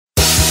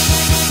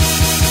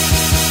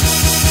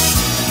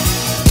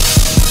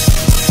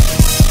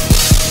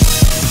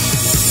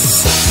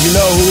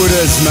know who it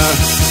is, man.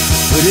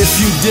 But if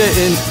you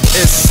didn't,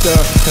 it's the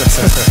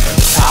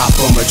top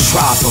of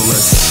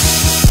Metropolis.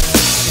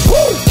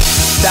 Woo!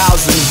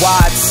 1,000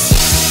 watts.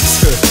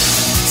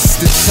 It's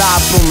the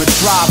top of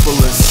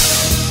Metropolis.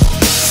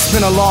 It's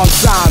been a long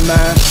time,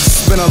 man.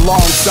 It's been a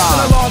long time. It's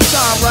been a long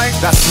time, right?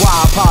 That's why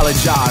I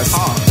apologize.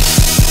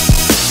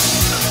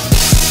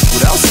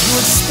 What else do you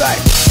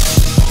expect?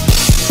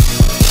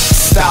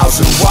 It's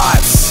 1,000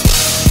 watts.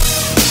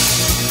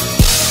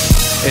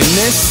 And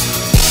this,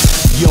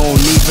 you don't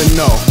even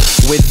know.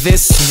 With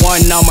this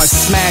one, I'ma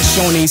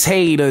smash on these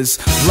haters,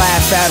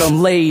 laugh at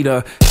them later,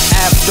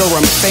 after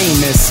I'm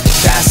famous.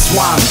 That's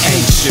why I'm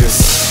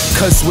anxious,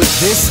 cause with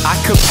this I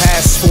could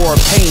pass for a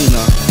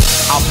painter.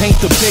 I'll paint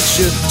the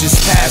picture, just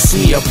pass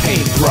me a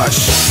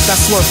paintbrush.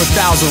 That's worth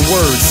 1,000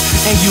 words,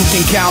 and you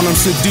can count them,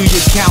 so do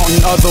your counting.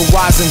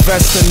 Otherwise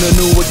invest in a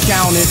new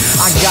accountant.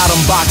 I got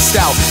them boxed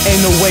out, ain't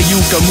no way you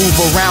can move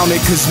around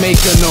it, cause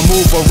making a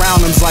move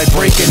around them's like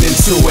breaking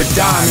into a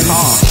diamond.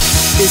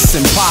 It's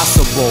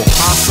impossible.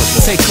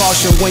 Take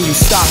caution when you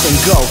stop and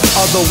go,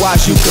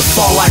 otherwise you could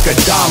fall like a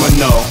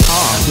domino.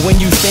 When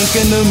you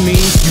thinking of me,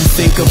 you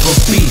think of a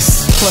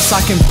beast. Plus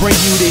I can bring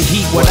you the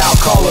heat without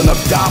calling up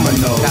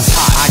dominoes. That's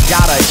hot. I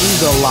got an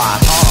eagle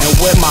eye, and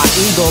with my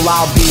eagle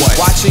I'll be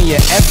watching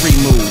your every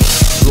move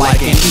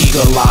like an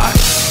eagle eye.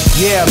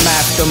 Yeah, I'm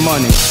after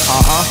money,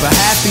 but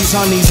half these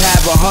honeys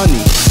have a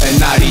honey, and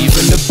not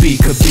even the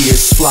bee could be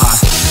as fly.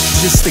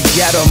 Just to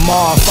get them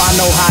off, I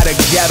know how to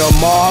get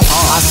them off.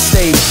 I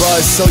stay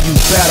buzzed, so you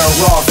better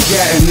off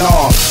getting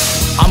off.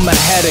 I'm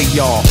ahead of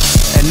y'all,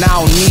 and I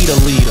don't need a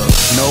leader,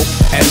 nope.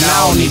 And I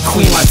don't need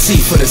Queen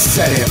Latifah for to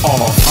set it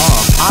off.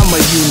 I'm a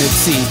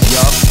unity,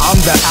 yup. I'm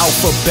the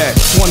alphabet,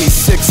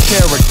 26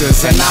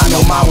 characters, and I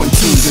know my 1,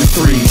 2s, and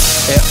 3s.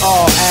 It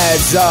all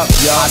adds up,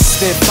 yup. I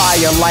spit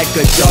fire like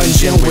a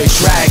dungeon with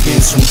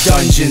dragons. From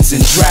Dungeons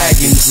and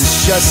Dragons,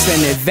 it's just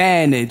an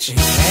advantage.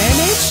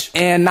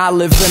 And I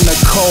live in a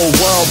cold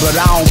world, but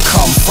I don't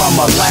come from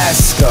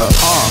Alaska.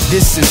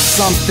 This is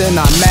something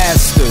I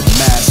mastered.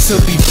 To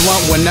be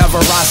blunt,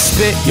 whenever I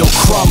spit, you'll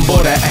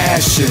crumble to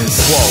ashes.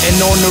 And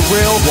on the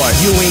real,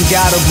 you ain't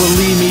gotta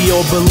believe me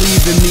or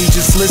believe in me,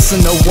 just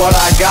listen to what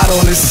I got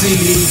on the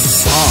CD.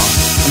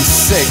 I'm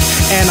sick,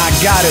 and I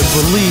got it,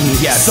 believe me.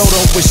 So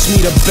don't wish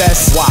me the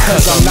best,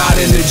 cause I'm not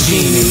into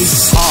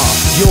genies.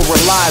 You'll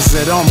realize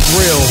that I'm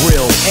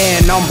real,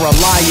 and I'm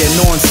relying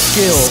on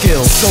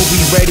skill. So be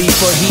ready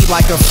for heat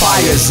like a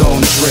fire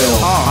zone drill.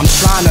 I'm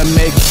trying to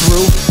make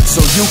through,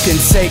 so you can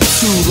take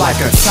 2 like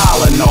a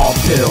Tylenol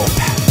pill.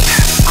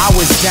 I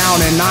was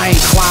down and I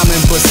ain't climbing,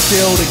 but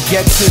still to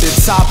get to the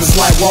top is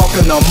like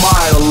walking a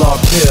mile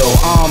uphill.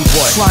 I'm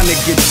trying to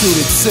get to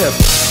the tip,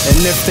 and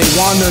if they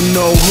wanna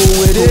know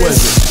who it is,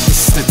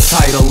 it's the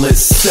title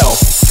itself.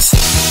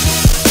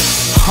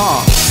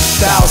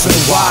 1,000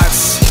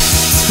 watts.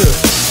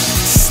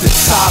 It's the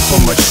top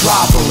of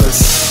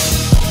Metropolis.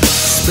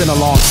 It's been a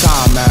long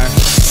time, man.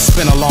 It's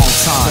been a long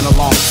time.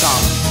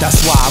 That's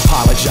why I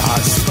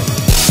apologize.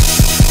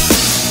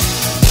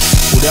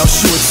 What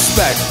else you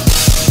expect?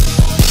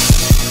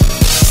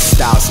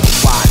 1,000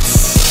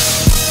 watts.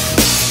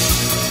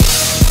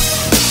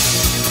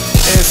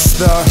 It's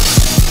the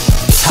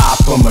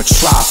top of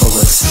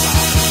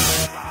Metropolis.